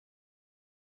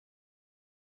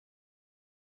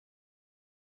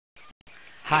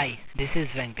Hi, this is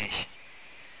Venkatesh.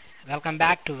 Welcome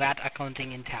back to VAT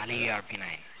Accounting in Tally ERP9.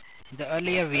 In the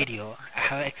earlier video, I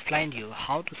have explained you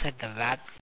how to set the VAT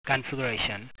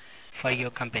configuration for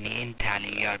your company in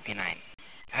Tally ERP9.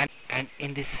 And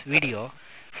in this video,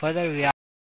 further we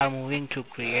are moving to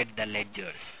create the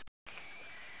ledgers.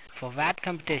 For VAT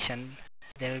computation,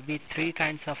 there will be three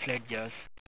kinds of ledgers.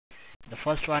 The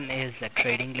first one is the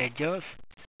trading ledgers,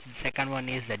 the second one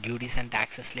is the duties and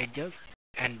taxes ledgers,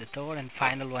 and the third and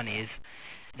final one is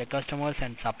the customers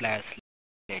and suppliers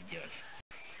ledgers.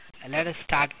 Let us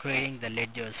start creating the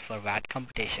ledgers for VAT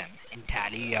computation in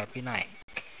Tally ERP9.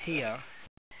 Here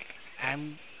I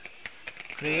am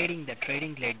creating the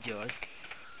trading ledgers.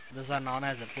 Those are known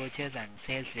as the purchase and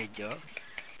sales ledger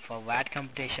for VAT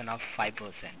computation of 5%.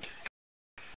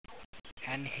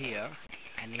 And here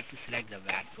I need to select the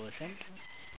VAT percent,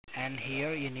 and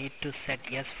here you need to set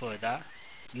yes for the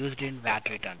used in VAT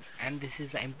return. And this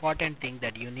is the important thing,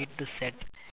 that you need to set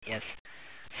yes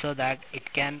so that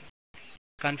it can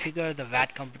configure the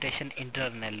VAT computation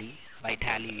internally by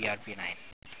Tally ERP9.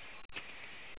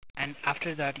 And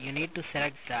after that you need to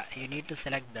select the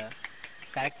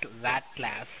correct VAT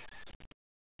class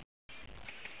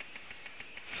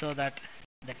so that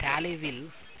the Tally will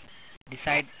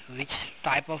decide which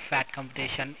type of VAT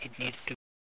computation it needs to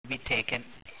be taken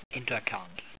into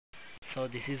account. So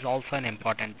this is also an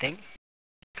important thing.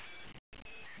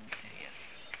 Yes.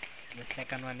 The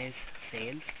second one is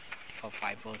sales for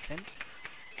 5%,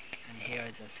 and here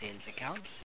is the sales account.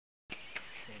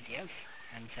 Say yes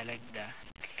and select the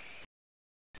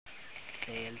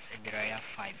sales at the rate of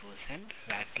 5%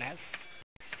 VAT class.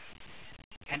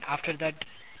 And after that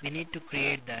we need to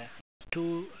create the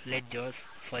two ledgers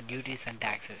for duties and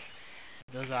taxes.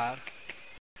 Those are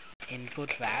input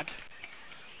VAT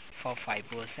for 5%,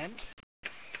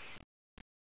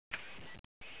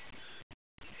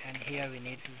 and here we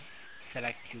need to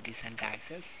select duties and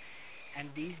taxes. And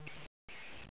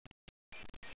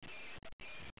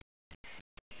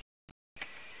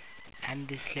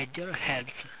this ledger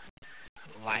helps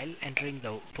while entering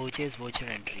the purchase voucher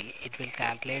entry. It will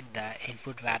calculate the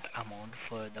input VAT amount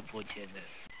for the purchases,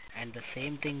 and the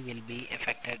same thing will be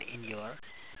affected in your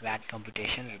VAT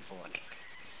computation report.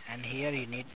 And here you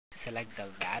need to select the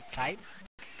VAT type,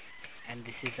 and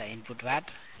this is the input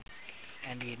VAT,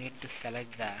 and you need to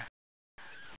select the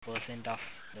percent of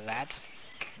the VAT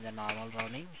in the normal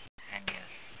rounding, and yes.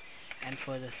 And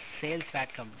for the sales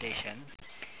VAT computation,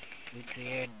 we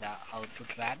create the output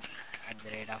VAT at the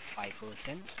rate of 5%,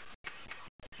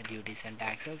 the duties and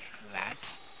taxes VAT,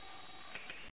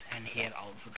 and here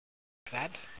output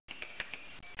VAT,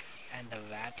 and the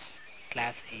VAT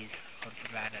class is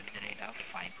output VAT at the rate of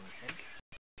 5%.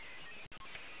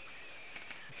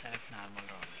 Select normal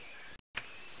rounding.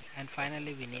 And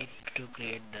finally we need to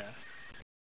create the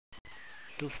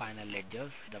two final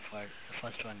ledgers. The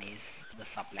first one is the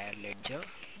supplier ledger,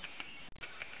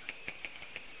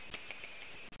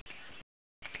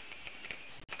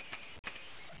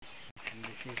 and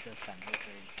this is the sundry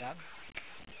creditor.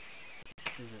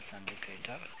 This is the sundry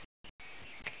creditor.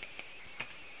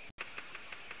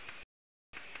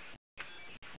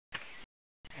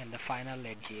 And the final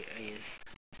ledger is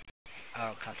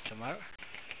our customer.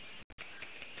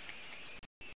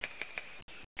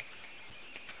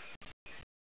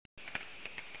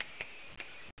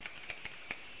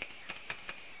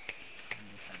 And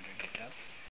the sundry debtor.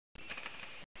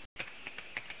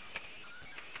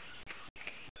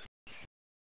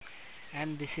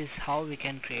 And this is how we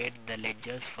can create the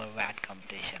ledgers for VAT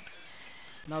computation.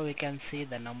 Now we can see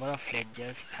the number of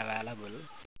ledgers available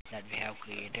that we have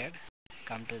created.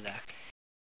 Come to the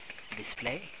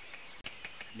display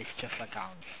list of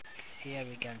accounts. Here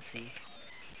we can see,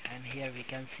 and here we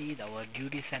can see our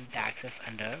duties and taxes.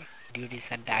 Under duties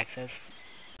and taxes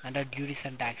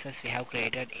we have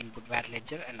created input VAT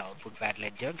ledger and output VAT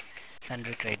ledger,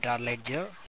 sundry creditor ledger,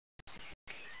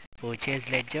 purchase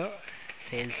ledger,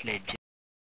 sales ledger.